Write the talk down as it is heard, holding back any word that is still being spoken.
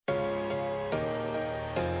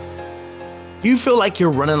Do you feel like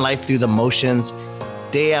you're running life through the motions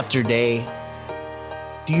day after day?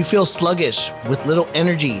 Do you feel sluggish with little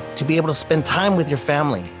energy to be able to spend time with your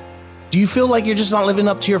family? Do you feel like you're just not living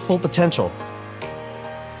up to your full potential?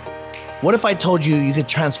 What if I told you you could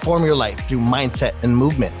transform your life through mindset and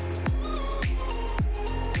movement?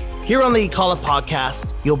 Here on the Ecala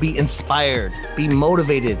podcast, you'll be inspired, be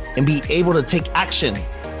motivated, and be able to take action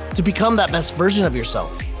to become that best version of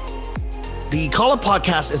yourself. The Ecala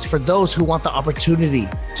podcast is for those who want the opportunity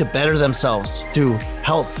to better themselves through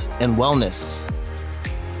health and wellness.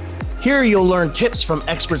 Here you'll learn tips from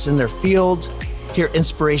experts in their field, hear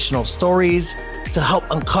inspirational stories to help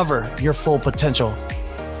uncover your full potential.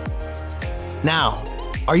 Now,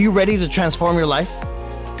 are you ready to transform your life?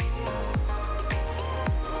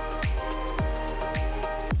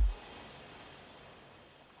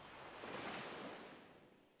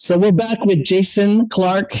 So we're back with Jason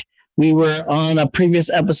Clark. We were on a previous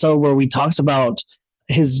episode where we talked about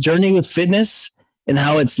his journey with fitness and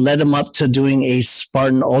how it's led him up to doing a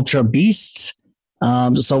Spartan Ultra Beast.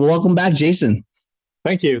 So welcome back, Jason.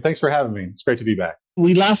 Thank you. Thanks for having me. It's great to be back.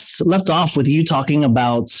 We last left off with you talking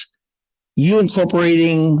about you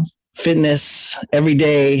incorporating fitness every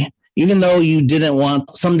day, even though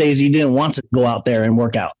some days you didn't want to go out there and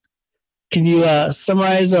work out. Can you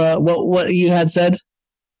summarize what you had said?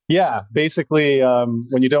 Yeah, basically,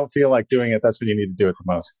 when you don't feel like doing it, that's when you need to do it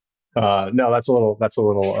the most. No, that's a little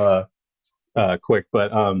quick,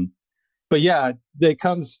 but yeah, it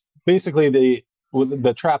comes basically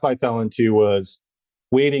the trap I fell into was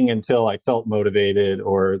waiting until I felt motivated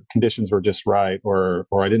or conditions were just right or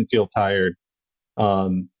I didn't feel tired.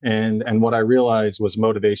 And what I realized was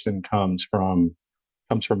motivation comes from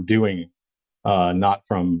doing, not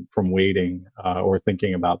from waiting or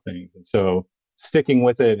thinking about things. And so sticking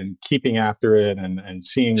with it and keeping after it and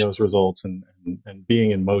seeing those results and being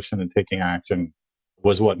in motion and taking action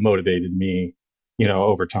was what motivated me,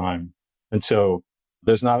 over time. And so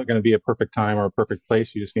there's not going to be a perfect time or a perfect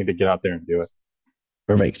place. You just need to get out there and do it.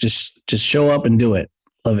 Perfect. Just show up and do it.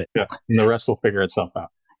 Love it. Yeah. And the rest will figure itself out.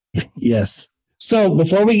 Yes. So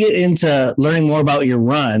before we get into learning more about your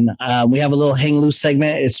run, we have a little hang loose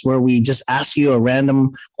segment. It's where we just ask you a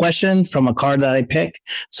random question from a card that I pick.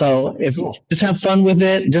 So just have fun with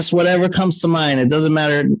it, just whatever comes to mind. It doesn't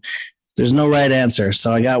matter. There's no right answer.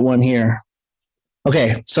 So I got one here.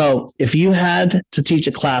 Okay. So if you had to teach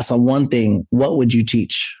a class on one thing, what would you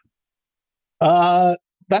teach?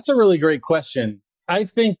 That's a really great question. I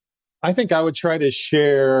think I would try to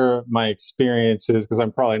share my experiences because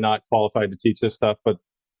I'm probably not qualified to teach this stuff, but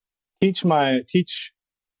teach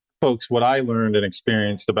folks what I learned and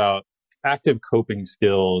experienced about active coping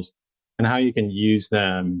skills and how you can use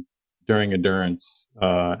them during endurance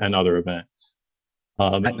and other events,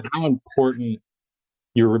 and how important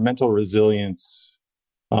your mental resilience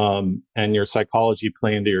and your psychology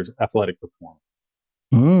play into your athletic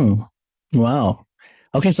performance. Wow.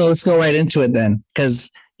 Okay, so let's go right into it then,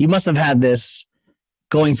 because you must have had this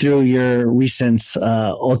going through your recent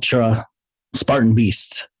Ultra Spartan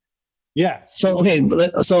Beast. Yes. So, okay.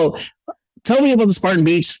 So tell me about the Spartan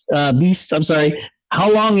Beast. I'm sorry.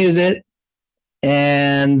 How long is it?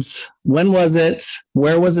 And when was it?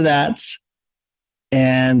 Where was it at?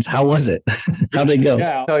 And how was it? How did it go?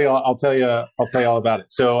 Yeah, I'll tell you all about it.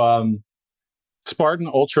 So, Spartan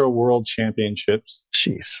Ultra World Championships.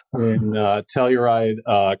 Jeez. In Telluride,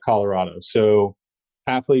 Colorado. So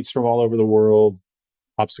athletes from all over the world,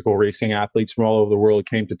 obstacle racing athletes from all over the world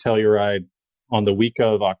came to Telluride on the week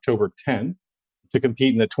of October 10th to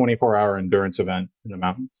compete in the 24-hour endurance event in the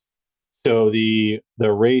mountains. So the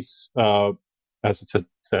race, as it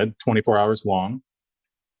said, 24 hours long,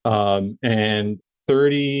 and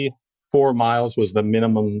 34 miles was the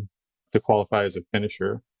minimum to qualify as a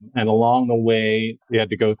finisher. And along the way, we had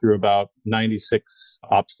to go through about 96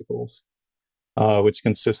 obstacles, which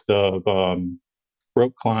consist of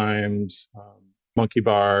rope climbs, monkey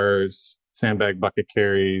bars, sandbag bucket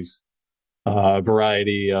carries, a whole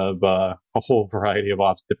variety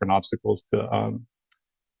of different obstacles to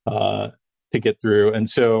get through. And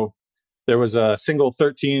so there was a single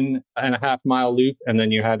 13.5-mile loop, and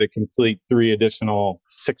then you had to complete 3 additional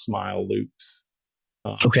 6-mile loops.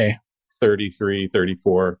 Okay. 33,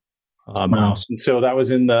 34 miles. And so that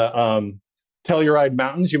was in the Telluride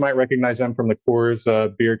Mountains. You might recognize them from the Coors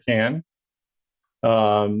beer can.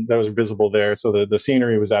 That was visible there. So the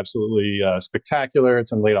scenery was absolutely spectacular.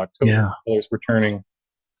 It's in late October. Yeah. Colors were turning.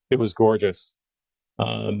 It was gorgeous.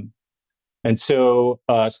 And so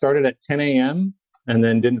started at 10 a.m. and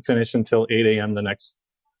then didn't finish until 8 a.m. the next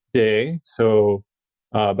day. So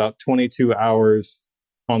about 22 hours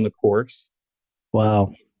on the course.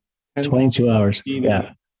 Wow. 22 hours. feet.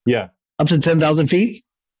 Yeah. Yeah. Up to 10,000 feet?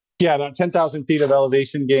 Yeah, about 10,000 feet of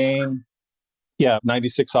elevation gain. Yeah,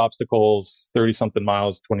 96 obstacles, 30 something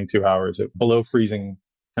miles, 22 hours at below freezing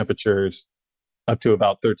temperatures, up to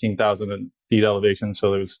about 13,000 feet elevation.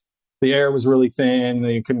 So the air was really thin.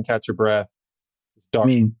 You couldn't catch your breath. It was dark, I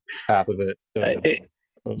mean, half of it.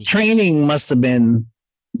 So, training must have been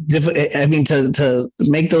difficult. I mean, to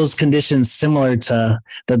make those conditions similar to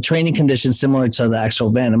the training conditions similar to the actual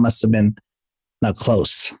event, it must have been not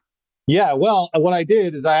close. yeah, well, what I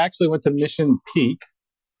did is I actually went to Mission Peak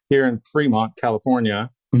here in Fremont, California,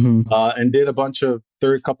 and did a bunch of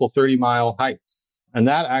 30-mile hikes. And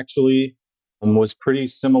that actually was pretty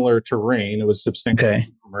similar terrain. It was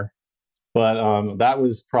substantially warmer. But that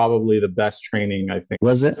was probably the best training, I think.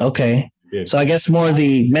 Was it? Okay. So I guess more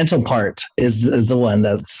the mental part is the one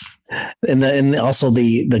that's and also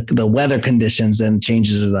the weather conditions and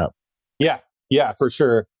changes it up. Yeah, for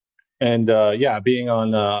sure. And being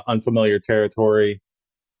on unfamiliar territory.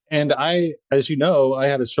 And as you know, I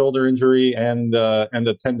had a shoulder injury and a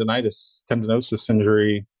tendinosis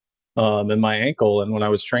injury in my ankle. And when I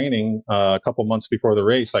was training a couple months before the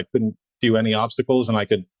race, I couldn't do any obstacles, and I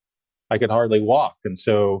could hardly walk. And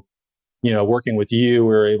so, working with you,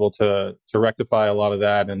 we were able to rectify a lot of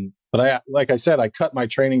that. But like I said, I cut my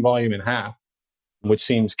training volume in half, which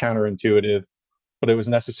seems counterintuitive, but it was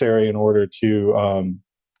necessary in order to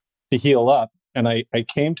heal up. And I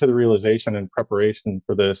came to the realization in preparation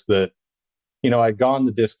for this that, I'd gone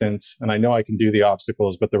the distance and I know I can do the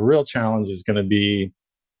obstacles, but the real challenge is going to be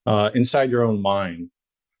inside your own mind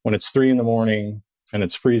when it's 3 a.m. and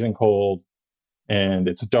it's freezing cold and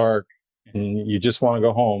it's dark and you just want to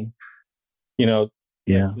go home.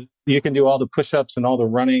 You can do all the push-ups and all the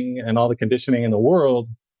running and all the conditioning in the world,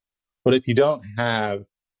 but if you don't have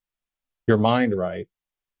your mind right,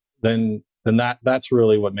 then that's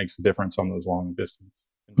really what makes the difference on those long distance.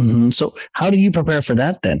 Mm-hmm. So how do you prepare for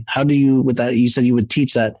that then? How do you, with that, you said you would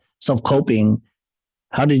teach that self-coping.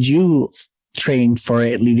 How did you train for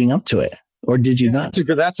it leading up to it? Or did you not?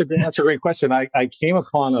 That's a great question. I came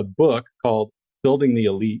upon a book called Building the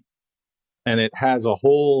Elite, and it has a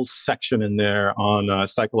whole section in there on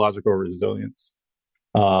psychological resilience.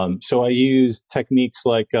 So I use techniques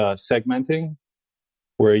like segmenting,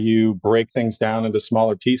 where you break things down into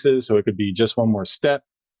smaller pieces. So it could be just one more step,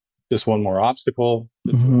 just one more obstacle,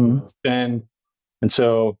 bend. And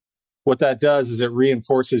so what that does is it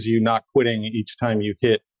reinforces you not quitting each time you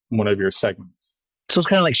hit one of your segments. So it's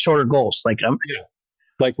kind of like shorter goals.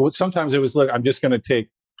 Sometimes it was like, I'm just going to take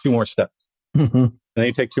 2 more steps. And then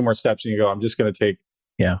you take 2 more steps and you go, I'm just going to take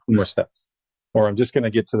 2 more steps, or I'm just going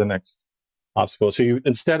to get to the next obstacle. So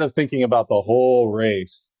instead of thinking about the whole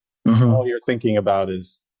race, all you're thinking about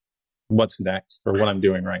is what's next or what I'm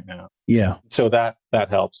doing right now. Yeah. So that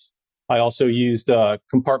helps. I also used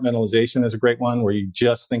compartmentalization as a great one, where you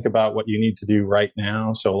just think about what you need to do right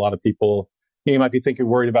now. So a lot of people, you might be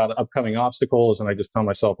worried about upcoming obstacles. And I just tell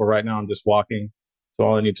myself, well, right now I'm just walking. So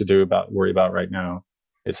all I need to worry about right now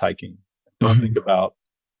is hiking. Don't think about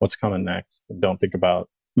what's coming next. And don't think about.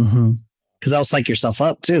 Because that'll psych yourself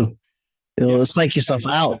up too. It'll psych yourself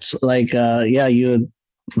out. I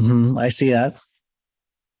see that.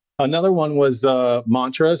 Another one was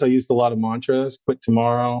mantras. I used a lot of mantras. Quit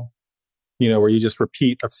tomorrow, where you just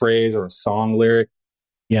repeat a phrase or a song lyric.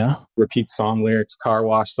 Yeah. Repeat song lyrics, car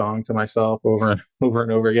wash song to myself over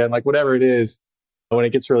and over again, like whatever it is. When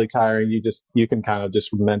it gets really tiring, you can kind of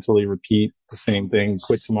just mentally repeat the same thing.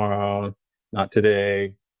 Quit tomorrow, not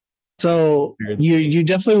today. So you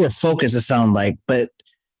definitely were focused, it sounded like, but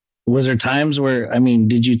was there times where,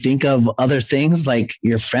 did you think of other things like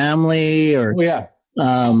your family or? Oh, yeah.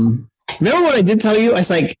 Remember what I did tell you? I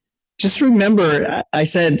was like, just remember, I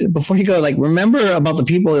said, before you go, remember about the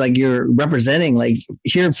people you're representing,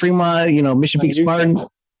 here in Fremont, Mission Peak Spartan.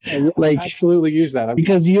 Absolutely use that.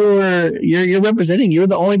 Because you're representing, you're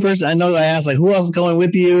the only person I know. I asked who else is going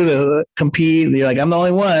with you to compete? You're I'm the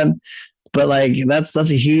only one. But that's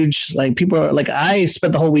a huge, people are I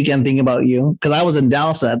spent the whole weekend thinking about you because I was in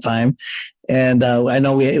Dallas at that time. And I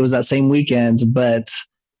know it was that same weekend, but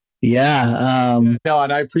yeah. No,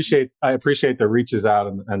 and I appreciate the reaches out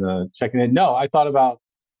and the checking in. No, I thought about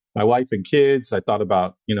my wife and kids. I thought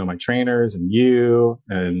about, my trainers and you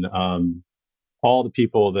and all the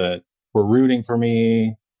people that were rooting for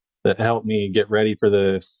me, that helped me get ready for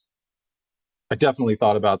this. I definitely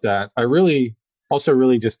thought about that. I really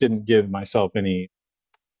just didn't give myself any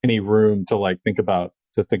room to think about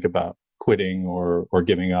quitting or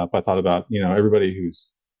giving up. I thought about, everybody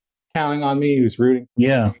who's counting on me, who's rooting.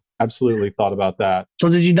 Yeah. Absolutely thought about that. So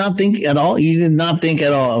did you not think at all? You did not think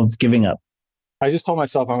at all of giving up? I just told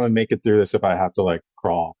myself I'm going to make it through this if I have to like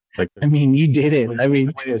crawl. Like, I mean, you did it. I mean,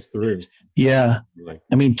 the way is through. yeah. Like,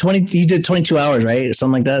 I mean, you did 22 hours, right?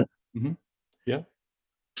 Something like that. mm-hmm. Yeah.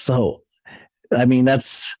 So, I mean,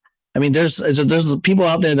 there's people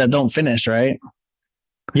out there that don't finish, right?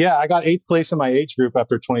 Yeah. I got 8th place in my age group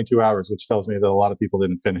after 22 hours, which tells me that a lot of people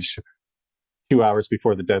didn't finish 2 hours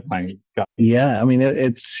before the deadline got. Yeah. I mean,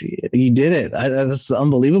 you did it. That's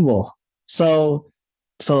unbelievable. So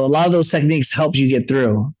a lot of those techniques helped you get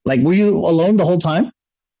through. Like, were you alone the whole time?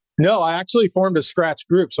 No, I actually formed a scratch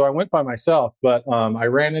group. So I went by myself, but I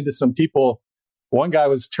ran into some people. One guy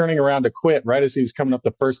was turning around to quit right as he was coming up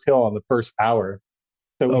the first hill on the first hour.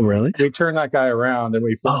 So really? We turned that guy around and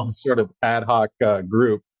we formed a sort of ad hoc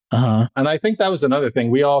group. Uh-huh. And I think that was another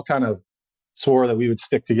thing. We all kind of swore that we would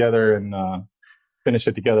stick together and finish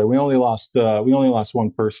it together. We only lost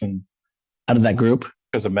one person out of that group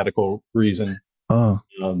because of medical reason. Oh.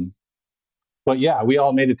 But yeah, we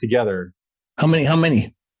all made it together. How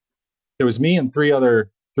many? There was me and three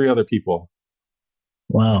other people.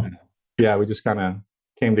 Wow. Yeah, we just kind of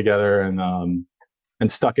came together and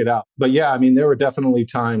stuck it out. But yeah, I mean, there were definitely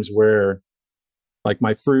times where like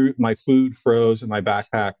my food froze in my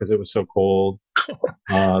backpack because it was so cold.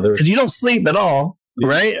 Because you don't sleep at all,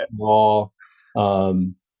 right? All,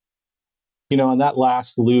 in that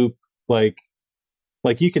last loop, like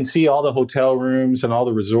you can see all the hotel rooms and all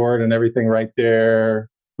the resort and everything right there.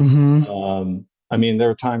 Mm-hmm. I mean, there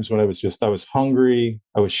were times when I was hungry.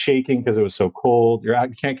 I was shaking because it was so cold. You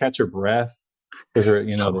can't catch your breath because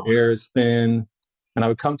the air is thin. And I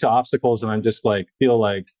would come to obstacles and I'm just like, feel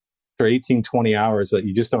like for 18, 20 hours that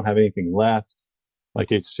you just don't have anything left.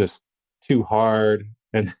 Like it's just too hard.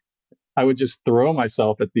 And I would just throw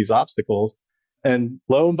myself at these obstacles. And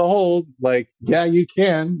lo and behold, like, yeah, you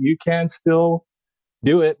can still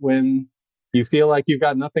do it when you feel like you've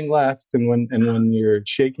got nothing left, and when you're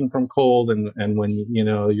shaking from cold, and when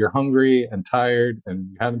you're hungry and tired and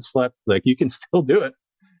you haven't slept, like you can still do it.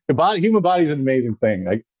 Human body is an amazing thing.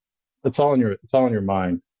 Like it's all in your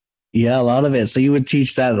mind. Yeah, a lot of it. So you would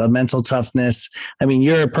teach that mental toughness. I mean,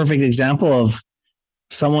 you're a perfect example of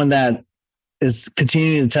someone that is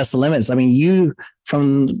continuing to test the limits. I mean, you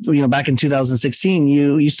from back in 2016,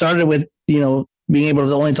 you started with being able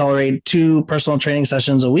to only tolerate 2 personal training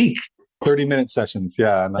sessions a week. 30-minute sessions.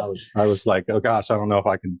 Yeah. And I was like, oh gosh, I don't know if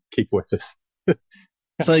I can keep with this.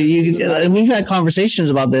 So and we've had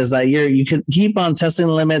conversations about this, that you could keep on testing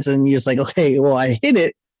the limits and you're just like, okay, well, I hit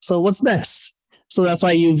it. So what's next? So that's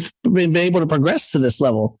why you've been able to progress to this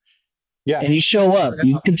level. Yeah. And you show up,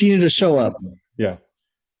 you continue to show up. Yeah.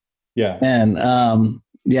 Yeah. And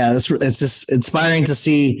it's just inspiring to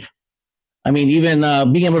see. I mean, even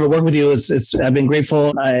being able to work with you, I've been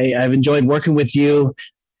grateful. I've enjoyed working with you.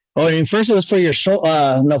 Oh, I mean, first it was for your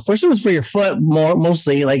first it was for your foot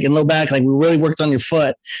mostly, like in low back. Like we really worked on your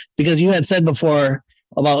foot because you had said before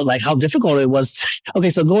about like how difficult it was. Okay,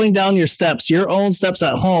 so going down your own steps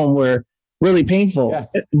at home were really painful. Yeah.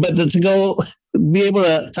 But to be able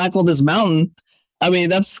to tackle this mountain, I mean,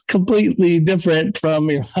 that's completely different from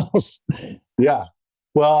your house. Yeah.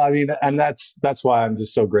 Well, I mean, and that's why I'm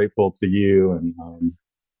just so grateful to you and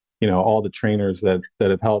all the trainers that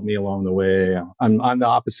have helped me along the way. I'm the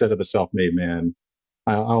opposite of a self-made man.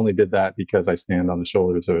 I only did that because I stand on the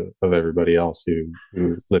shoulders of everybody else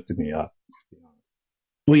who lifted me up.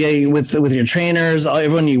 Well, yeah, with your trainers,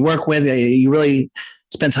 everyone you work with, you really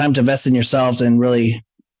spend time to invest in yourself and really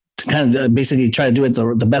to kind of basically try to do it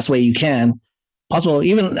the best way you can possible.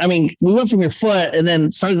 Even, I mean, we went from your foot and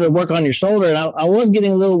then started to work on your shoulder. And I was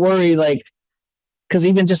getting a little worried, like, because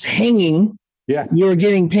even just hanging, you were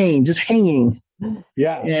getting pain just hanging.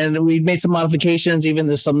 Yeah. And we made some modifications, even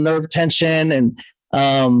there's some nerve tension. And,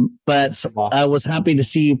 but I was happy to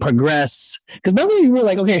see you progress. Because remember, you were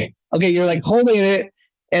like, okay, you're like holding it.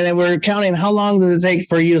 And then we're counting how long does it take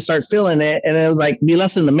for you to start feeling it. And it was like, be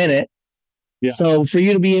less than a minute. Yeah. So for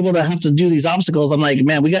you to be able to have to do these obstacles, I'm like,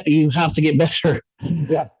 man, you have to get better.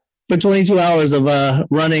 Yeah. For 22 hours of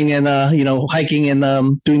running and hiking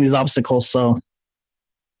and doing these obstacles. So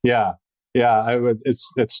yeah.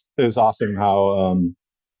 It was awesome how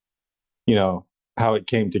how it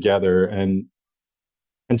came together. And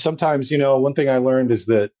sometimes, one thing I learned is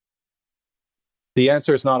that the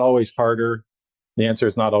answer is not always harder. The answer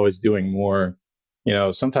is not always doing more.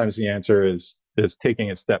 Sometimes the answer is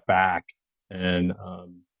taking a step back and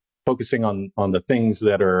focusing on the things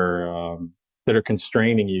that are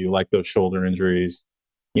constraining you, like those shoulder injuries,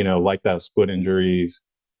 like those foot injuries.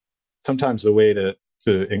 Sometimes the way to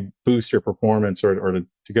boost your performance or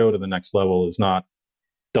to go to the next level is not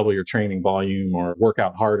double your training volume or work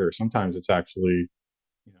out harder. Sometimes it's actually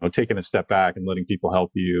taking a step back and letting people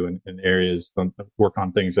help you in areas, work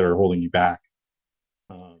on things that are holding you back,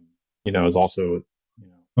 is also,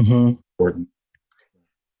 important.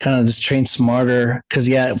 Kind of just train smarter. Cause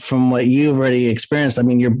yeah, from what you've already experienced, I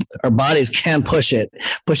mean, our bodies can push it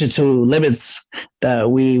to limits that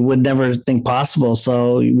we would never think possible.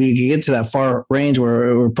 So we can get to that far range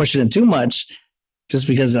where we're pushing it too much just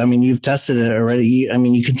because, I mean, you've tested it already.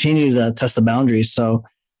 You continue to test the boundaries. So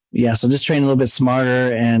yeah, so just train a little bit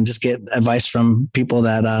smarter and just get advice from people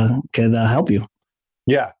that could help you.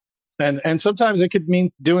 Yeah. And sometimes it could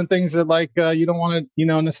mean doing things that you don't want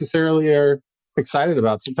to, necessarily are excited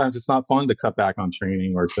about. Sometimes it's not fun to cut back on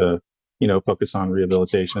training or to, focus on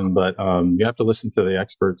rehabilitation, but you have to listen to the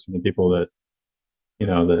experts and the people that,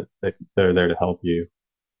 that they're there to help you.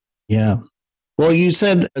 Yeah. Well, you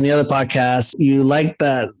said in the other podcast, you like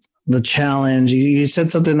the challenge. You said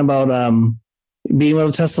something about being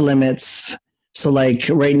able to test the limits. So like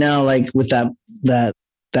right now, like with that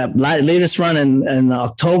latest run in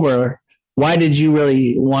October, why did you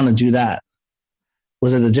really want to do that?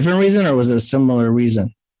 Was it a different reason or was it a similar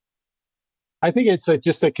reason? I think it's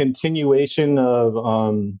just a continuation of,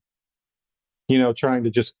 trying to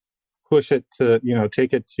just push it to,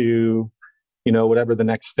 take it to, whatever the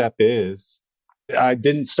next step is. I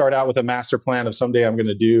didn't start out with a master plan of someday I'm going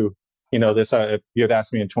to do, this. If you had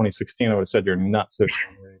asked me in 2016, I would have said you're nuts.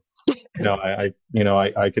 I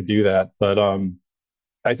could do that. But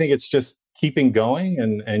I think it's just keeping going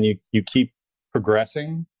and you keep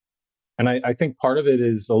progressing. And I think part of it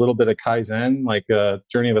is a little bit of Kaizen, like a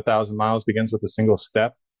journey of 1,000 miles begins with a single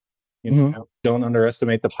step. Don't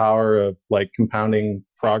underestimate the power of like compounding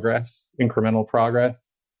progress, incremental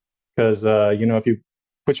progress. Because, if you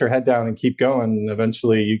put your head down and keep going,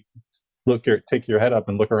 eventually you take your head up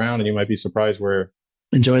and look around and you might be surprised where.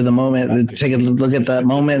 Enjoy the moment. Take a look at that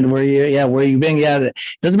moment where you've been. Yeah. It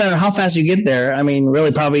doesn't matter how fast you get there. I mean,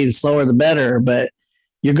 really probably the slower, the better, but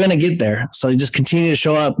you're going to get there. So you just continue to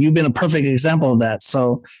show up. You've been a perfect example of that.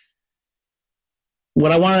 So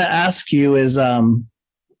what I wanted to ask you is,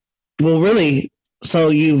 so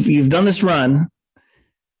you've done this run.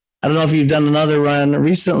 I don't know if you've done another run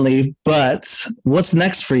recently, but what's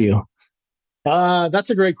next for you?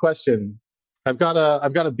 That's a great question. I've got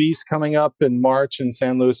a beast coming up in March in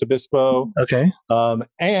San Luis Obispo. Okay.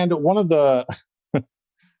 And one of the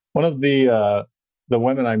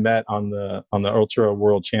women I met on the Ultra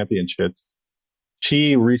World Championships,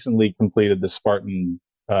 she recently completed the Spartan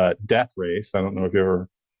death race. I don't know if you ever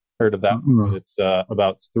heard of that. Mm-hmm. It's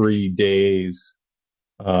about 3 days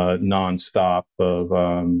nonstop of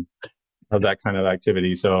that kind of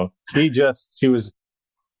activity. So she was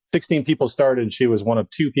 16 people started, and she was one of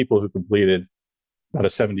 2 people who completed about a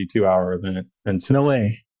 72-hour event. And so, no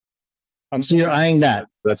way. So you're eyeing that.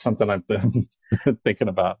 That's something I've been thinking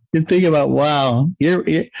about. You're thinking about, wow, you're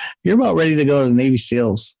about ready to go to the Navy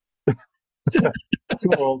SEALs.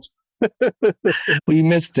 Too old. Well, you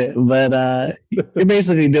missed it, but you're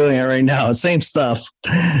basically doing it right now. Same stuff.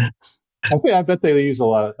 I bet they use a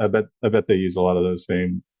lot. I bet they use a lot of those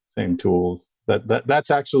same tools.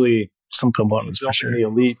 That's actually some components for sure. The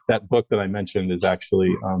Elite, that book that I mentioned, is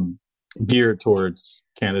actually geared towards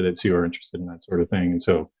candidates who are interested in that sort of thing, and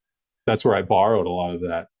so that's where I borrowed a lot of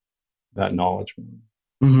that knowledge from.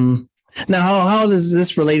 Mm-hmm. Now, how does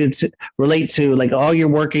this relate to like all your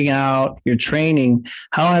working out, your training?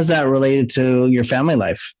 How has that related to your family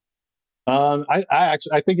life? I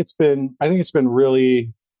think it's been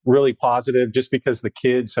really, really positive, just because the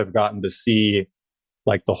kids have gotten to see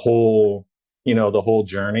like the whole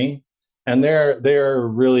journey, and they're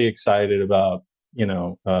really excited about,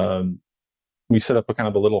 we set up a kind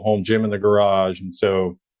of a little home gym in the garage, and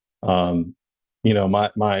so my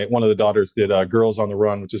one of the daughters did Girls on the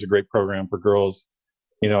Run, which is a great program for girls.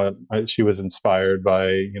 She was inspired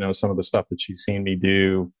by some of the stuff that she's seen me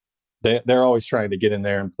do. They're always trying to get in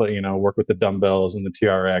there and play, work with the dumbbells and the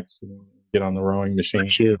TRX and get on the rowing machine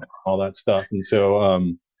and all that stuff. And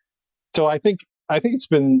so so I think it's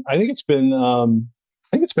been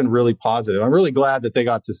really positive. I'm really glad that they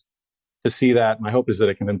got to see that. My hope is that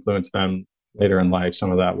it can influence them later in life.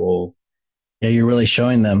 Some of that will. Yeah, you're really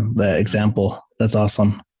showing them the example. That's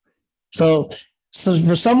awesome. So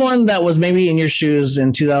for someone that was maybe in your shoes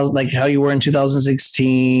in 2000, like how you were in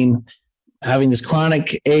 2016, having this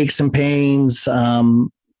chronic aches and pains,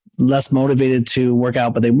 less motivated to work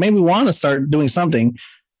out, but they maybe want to start doing something.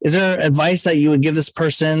 Is there advice that you would give this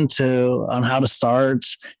person on how to start?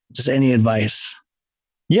 Just any advice?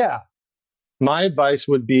 Yeah. My advice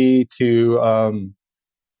would be to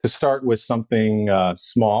start with something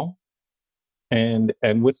small. and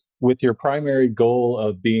with your primary goal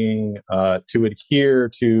of being to adhere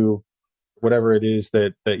to whatever it is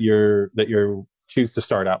that you're choose to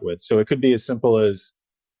start out with. So it could be as simple as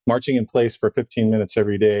marching in place for 15 minutes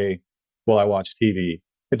every day while I watch TV.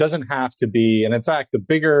 It doesn't have to be, and in fact, the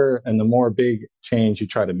bigger and the more big change you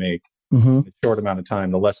try to make in a short amount of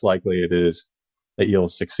time, the less likely it is that you'll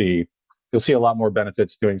succeed. You'll see a lot more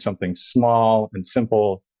benefits doing something small and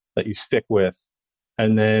simple that you stick with,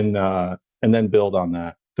 and then build on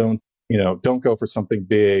that. Don't go for something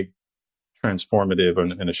big, transformative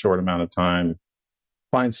in a short amount of time.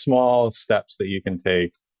 Find small steps that you can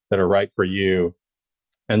take that are right for you.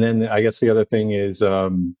 And then I guess the other thing is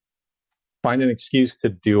find an excuse to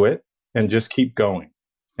do it and just keep going.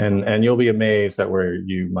 And you'll be amazed at where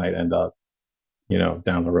you might end up,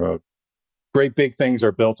 down the road. Great big things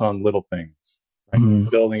are built on little things. Right?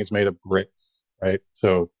 Building is made of bricks, right?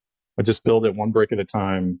 So I just build it one brick at a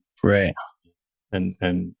time. Right.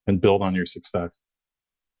 And build on your success.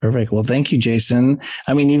 Perfect. Well, thank you, Jason.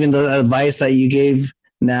 I mean, even the advice that you gave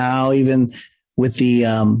now, even with the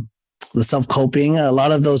self-coping, a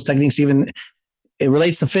lot of those techniques, even it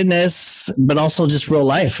relates to fitness, but also just real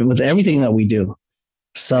life with everything that we do.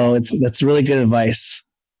 So that's really good advice.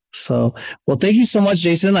 So, well, thank you so much,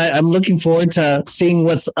 Jason. I'm looking forward to seeing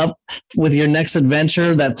what's up with your next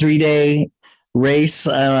adventure, that 3-day race.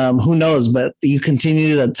 Who knows, but you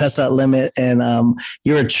continue to test that limit, and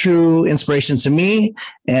you're a true inspiration to me,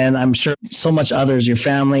 and I'm sure so much others, your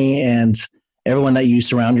family and everyone that you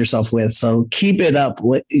surround yourself with. So keep it up,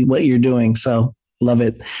 what you're doing. So love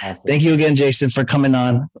it. Awesome. Thank you again, Jason, for coming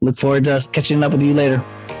on. Look forward to catching up with you later.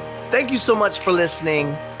 Thank you so much for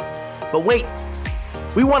listening. But wait,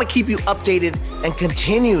 we want to keep you updated and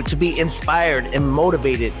continue to be inspired and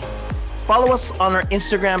motivated. Follow us on our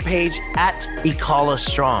Instagram page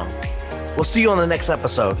 @EcolaStrong. We'll see you on the next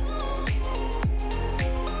episode.